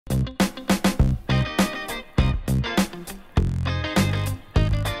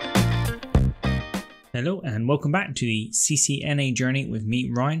Hello and welcome back to the CCNA journey with me,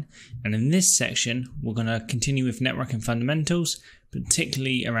 Ryan, and in this section we're going to continue with networking fundamentals,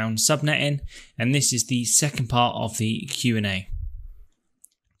 particularly around subnetting, and this is the second part of the Q&A.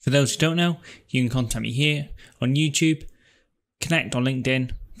 For those who don't know, you can contact me here on YouTube, connect on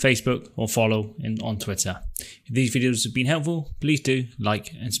LinkedIn, Facebook or follow on Twitter. If these videos have been helpful, please do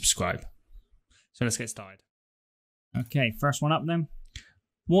like and subscribe. So let's get started. Okay, first one up then.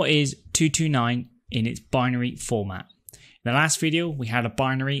 What is 229 in its binary format? In the last video we had a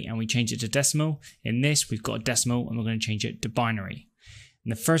binary and we changed it to decimal. In this we've got a decimal and we're going to change it to binary.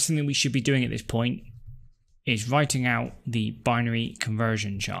 And the first thing that we should be doing at this point is writing out the binary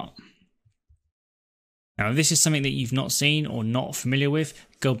conversion chart. Now if this is something that you've not seen or not familiar with,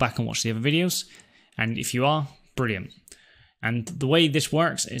 go back and watch the other videos, and if you are, brilliant. And the way this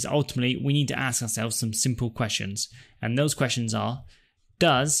works is ultimately we need to ask ourselves some simple questions, and those questions are: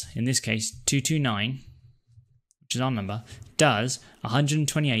 does, in this case 229, which is our number, does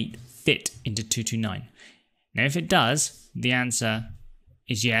 128 fit into 229? Now if it does, the answer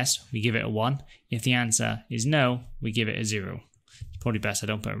is yes, we give it a 1. If the answer is no, we give it a 0. It's probably best I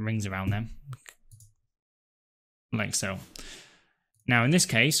don't put rings around them, like so. Now in this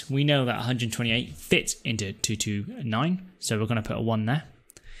case, we know that 128 fits into 229, so we're going to put a 1 there.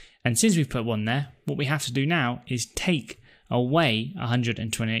 And since we've put 1 there, what we have to do now is take away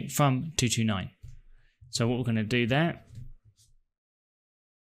 128 from 229. So what we're going to do there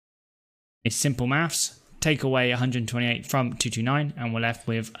is simple maths. Take away 128 from 229 and we're left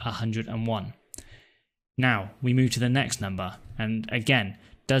with 101. Now we move to the next number, and again,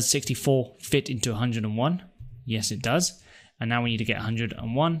 does 64 fit into 101? Yes it does. And now we need to get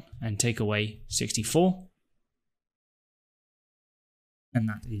 101 and take away 64. And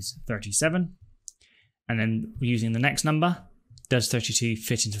that is 37. And then we're using the next number. Does 32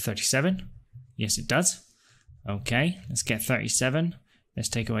 fit into 37? Yes, it does. Okay, let's get 37. Let's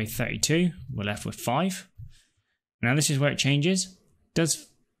take away 32. We're left with 5. Now this is where it changes. Does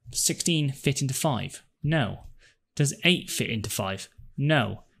 16 fit into 5? No. Does 8 fit into 5?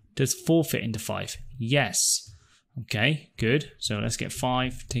 No. Does 4 fit into 5? Yes. Okay, good. So let's get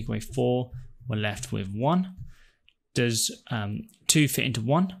 5, take away 4. We're left with 1. Does 2 fit into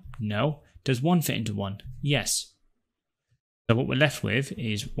 1? No. Does 1 fit into 1? Yes. So what we're left with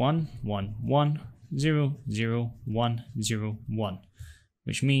is 1, 1, 1, 0, 0, 1, 0, 1,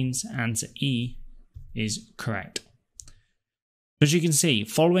 which means answer E is correct. As you can see,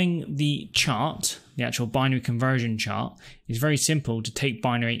 following the chart, the actual binary conversion chart, is very simple to take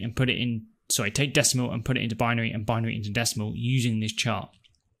binary and put it in, take decimal and put it into binary and binary into decimal using this chart.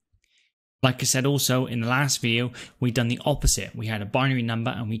 Like I said also in the last video, we've done the opposite. We had a binary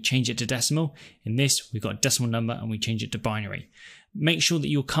number and we changed it to decimal. In this, we've got a decimal number and we change it to binary. Make sure that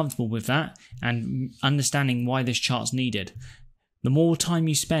you're comfortable with that and understanding why this chart's needed. The more time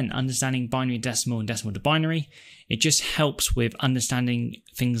you spend understanding binary decimal and decimal to binary, it just helps with understanding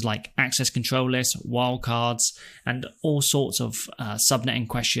things like access control lists, wildcards, and all sorts of subnetting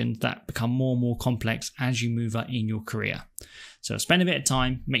questions that become more and more complex as you move up in your career. So spend a bit of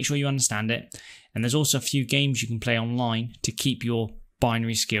time, make sure you understand it, and there's also a few games you can play online to keep your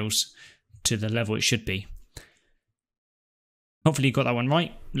binary skills to the level it should be. Hopefully you got that one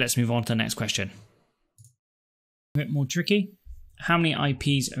right. Let's move on to the next question. A bit more tricky. How many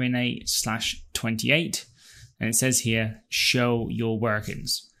IPs are in a /28? And it says here, show your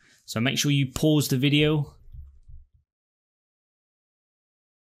workings. So make sure you pause the video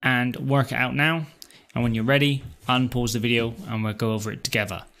and work it out now. And when you're ready, unpause the video and we'll go over it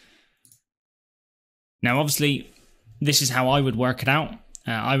together. Now, obviously, this is how I would work it out.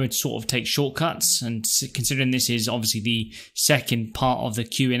 I would sort of take shortcuts, and considering this is obviously the second part of the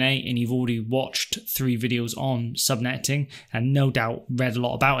Q&A and you've already watched 3 videos on subnetting and no doubt read a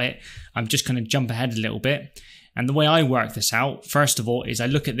lot about it, I'm just going to jump ahead a little bit. And the way I work this out, first of all, is I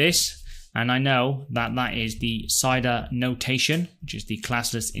look at this and I know that that is the CIDR notation, which is the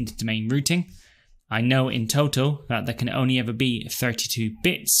classless interdomain routing. I know in total that there can only ever be 32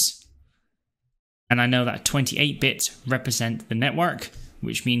 bits. And I know that 28 bits represent the network,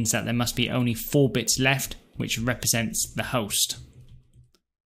 which means that there must be only 4 bits left, which represents the host.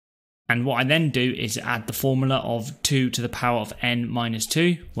 And what I then do is add the formula of 2 to the power of n minus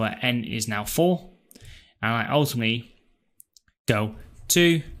 2, where n is now 4. And I ultimately go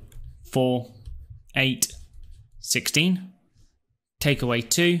 2, 4, 8, 16, take away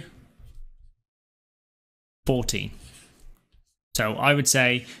 2, 14. So I would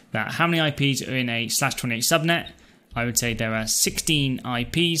say that how many IPs are in a /28 subnet? I would say there are 16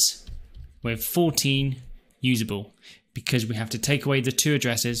 IPs with 14 usable, because we have to take away the 2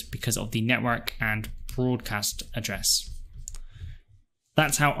 addresses because of the network and broadcast address.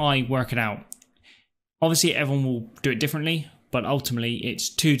 That's how I work it out. Obviously everyone will do it differently, but ultimately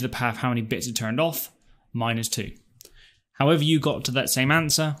it's 2 to the power of how many bits are turned off minus 2. However you got to that same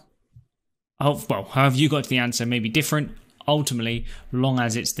answer, well, however you got to the answer may be different, ultimately, long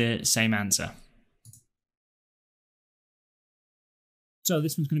as it's the same answer. So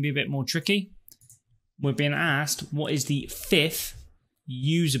this one's going to be a bit more tricky. We're being asked what is the 5th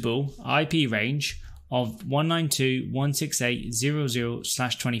usable IP range of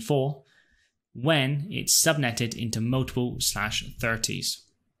 192.168.0.0/24 when it's subnetted into multiple /30s.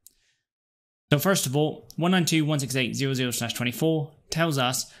 So first of all, 192.168.0.0/24 tells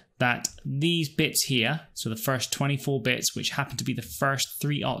us that these bits here, so the first 24 bits, which happen to be the first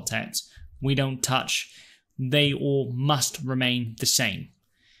 3 octets, we don't touch. They all must remain the same.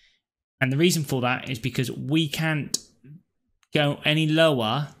 And the reason for that is because we can't go any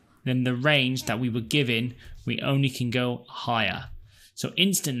lower than the range that we were given. We only can go higher. So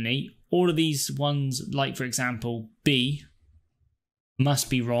instantly, all of these ones, like for example, B must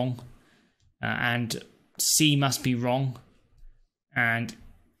be wrong, and C must be wrong, and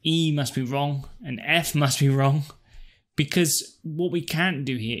E must be wrong, and F must be wrong, because what we can't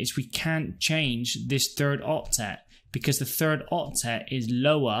do here is we can't change this 3rd octet, because the 3rd octet is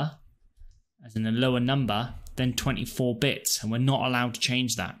lower, as in a lower number, than 24 bits, and we're not allowed to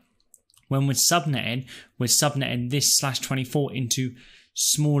change that. When we're subnetting this /24 into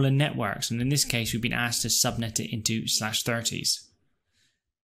smaller networks, and in this case we've been asked to subnet it into /30s.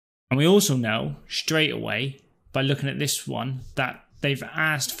 And we also know straight away by looking at this one that they've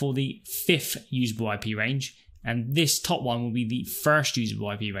asked for the 5th usable IP range, and this top one will be the 1st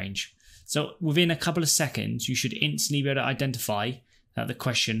usable IP range. So within a couple of seconds you should instantly be able to identify that the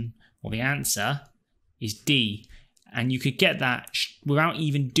question or the answer is D, and you could get that without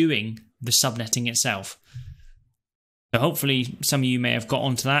even doing the subnetting itself. So hopefully some of you may have got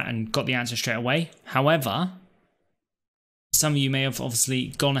onto that and got the answer straight away. However, some of you may have obviously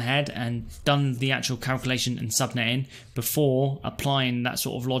gone ahead and done the actual calculation and subnetting before applying that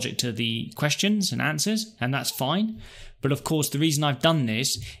sort of logic to the questions and answers, and that's fine. But of course, the reason I've done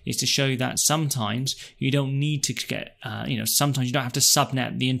this is to show you that sometimes you don't need to get, sometimes you don't have to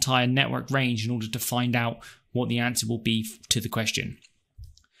subnet the entire network range in order to find out what the answer will be to the question.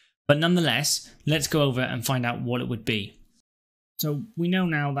 But nonetheless, let's go over and find out what it would be. So we know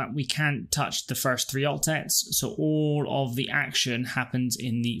now that we can't touch the first 3 octets, so all of the action happens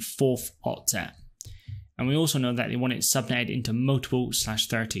in the 4th octet. And we also know that they want it subnetted into multiple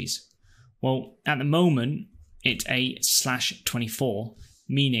 /30s. Well, at the moment, it's a /24,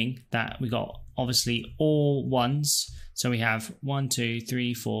 meaning that we got obviously all ones. So we have 1, 2,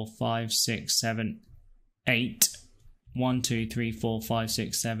 3, 4, 5, 6, 7, 8. 1, 2, 3, 4, 5,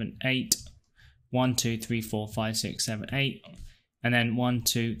 6, 7, 8. 1, 2, 3, 4, 5, 6, 7, 8. And then 1,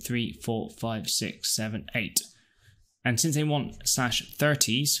 2, 3, 4, 5, 6, 7, 8. And since they want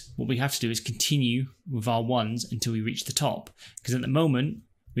 /30s, what we have to do is continue with our ones until we reach the top. Because at the moment,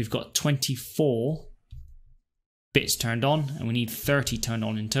 we've got 24 bits turned on, and we need 30 turned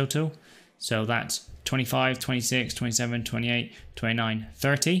on in total. So that's 25, 26, 27, 28, 29,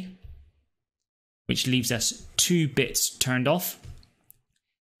 30. Which leaves us 2 bits turned off.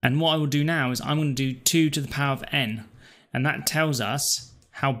 And what I will do now is I'm going to do 2 to the power of n. And that tells us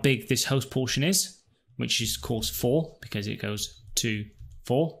how big this host portion is, which is of course 4, because it goes to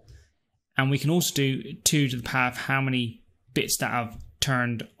 4. And we can also do 2 to the power of how many bits that I've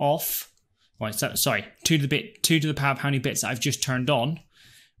turned off. Right, so, sorry, 2 to the power of how many bits that I've just turned on,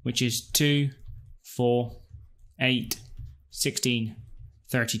 which is 2, 4, 8, 16,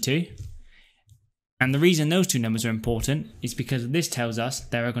 32. And the reason those 2 numbers are important is because this tells us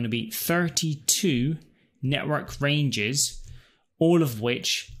there are going to be 32 network ranges, all of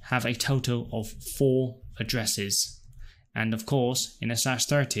which have a total of 4 addresses. And of course, in a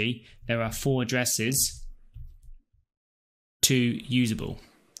 /30, there are 4 addresses to usable.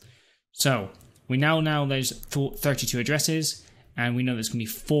 So we now know there's 32 addresses, and we know there's going to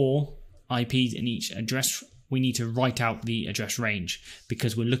be 4 IPs in each address. We need to write out the address range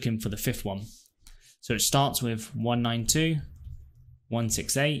because we're looking for the 5th one. So it starts with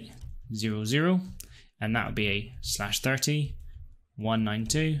 192.168.0.0, and that would be a /30,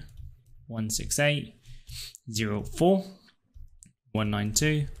 192.168.0.4,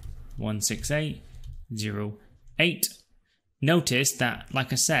 192.168.0.8. Notice that,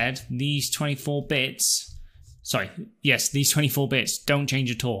 like I said, these 24 bits don't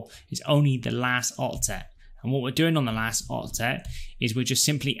change at all. It's only the last octet. And what we're doing on the last octet is we're just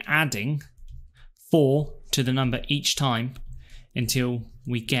simply adding 4 to the number each time until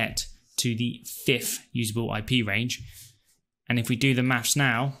we get to the 5th usable IP range. And if we do the maths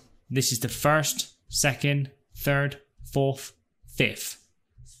now, this is the 1st, 2nd, 3rd, 4th, 5th.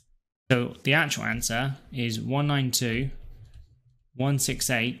 So the actual answer is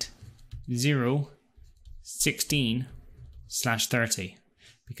 192.168.0.16/30,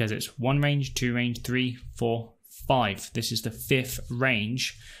 because it's 1 range, 2 range, 3, 4, 5. This is the 5th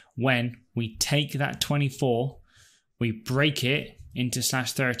range. When we take that 24, we break it into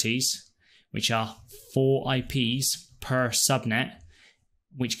 /30s, which are 4 IPs per subnet,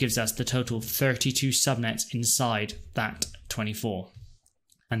 which gives us the total of 32 subnets inside that 24.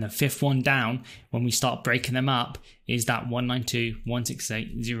 And the 5th one down, when we start breaking them up, is that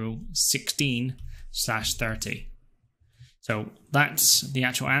 192.168.0.16/30. So that's the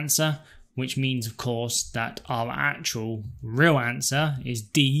actual answer, which means, of course, that our actual real answer is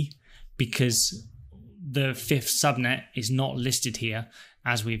D, because the 5th subnet is not listed here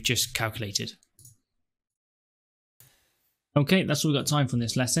as we've just calculated. Okay, that's all we've got time for in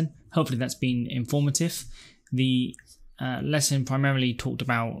this lesson. Hopefully that's been informative. The lesson primarily talked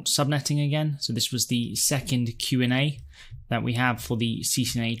about subnetting again. So this was the 2nd Q&A that we have for the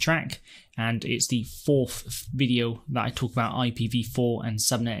CCNA track, and it's the 4th video that I talk about IPv4 and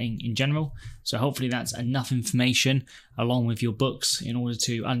subnetting in general. So hopefully that's enough information along with your books in order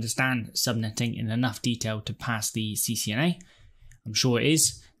to understand subnetting in enough detail to pass the CCNA. I'm sure it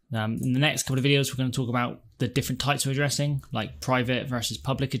is. In the next couple of videos, we're going to talk about the different types of addressing, like private versus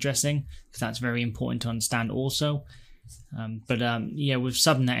public addressing, because that's very important to understand also. Yeah, with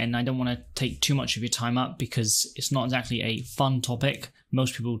subnetting, I don't want to take too much of your time up because it's not exactly a fun topic.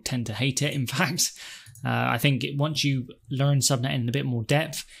 Most people tend to hate it. In fact, I think once you learn subnetting in a bit more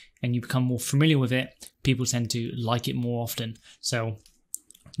depth and you become more familiar with it, people tend to like it more often. So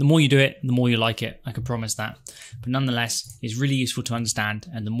the more you do it, the more you like it. I can promise that. But nonetheless, it's really useful to understand.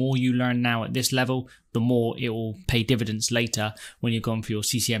 And the more you learn now at this level, the more it will pay dividends later when you're going for your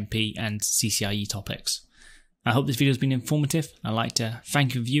CCNP and CCIE topics. I hope this video has been informative. I'd like to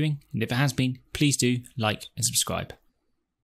thank you for viewing. And if it has been, please do like and subscribe.